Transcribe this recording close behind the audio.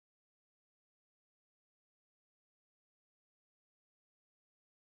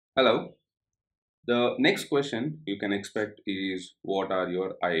Hello. The next question you can expect is what are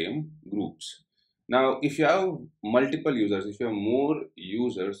your IAM groups? Now, if you have multiple users, if you have more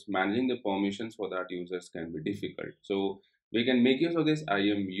users, managing the permissions for that users can be difficult. So we can make use of this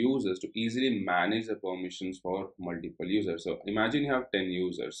IAM users to easily manage the permissions for multiple users. So imagine you have 10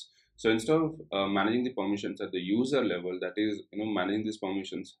 users. So instead of managing the permissions at the user level, that is, managing these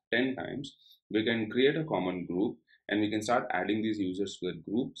permissions 10 times, we can create a common group and we can start adding these users to the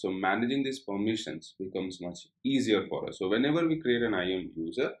group. So managing these permissions becomes much easier for us. So whenever we create an IAM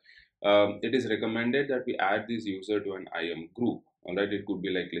user, it is recommended that we add this user to an IAM group. All right, it could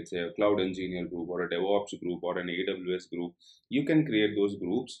be like, let's say, a cloud engineer group or a DevOps group or an AWS group. You can create those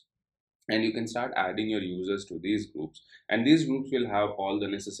groups and you can start adding your users to these groups, and these groups will have all the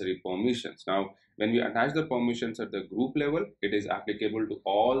necessary permissions. Now when we attach the permissions at the group level, it is applicable to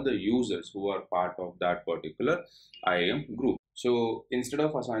all the users who are part of that particular IAM group. So instead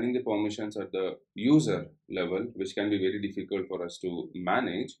of assigning the permissions at the user level, which can be very difficult for us to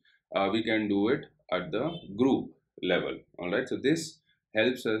manage, we can do it at the group level. All right, so this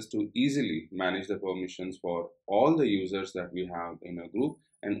helps us to easily manage the permissions for all the users that we have in a group,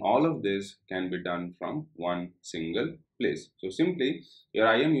 and all of this can be done from one single place. So simply, your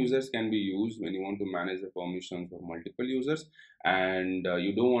IAM users can be used when you want to manage the permissions for multiple users, and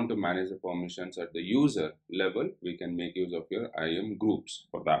you don't want to manage the permissions at the user level. We can make use of your IAM groups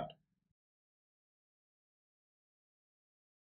for that.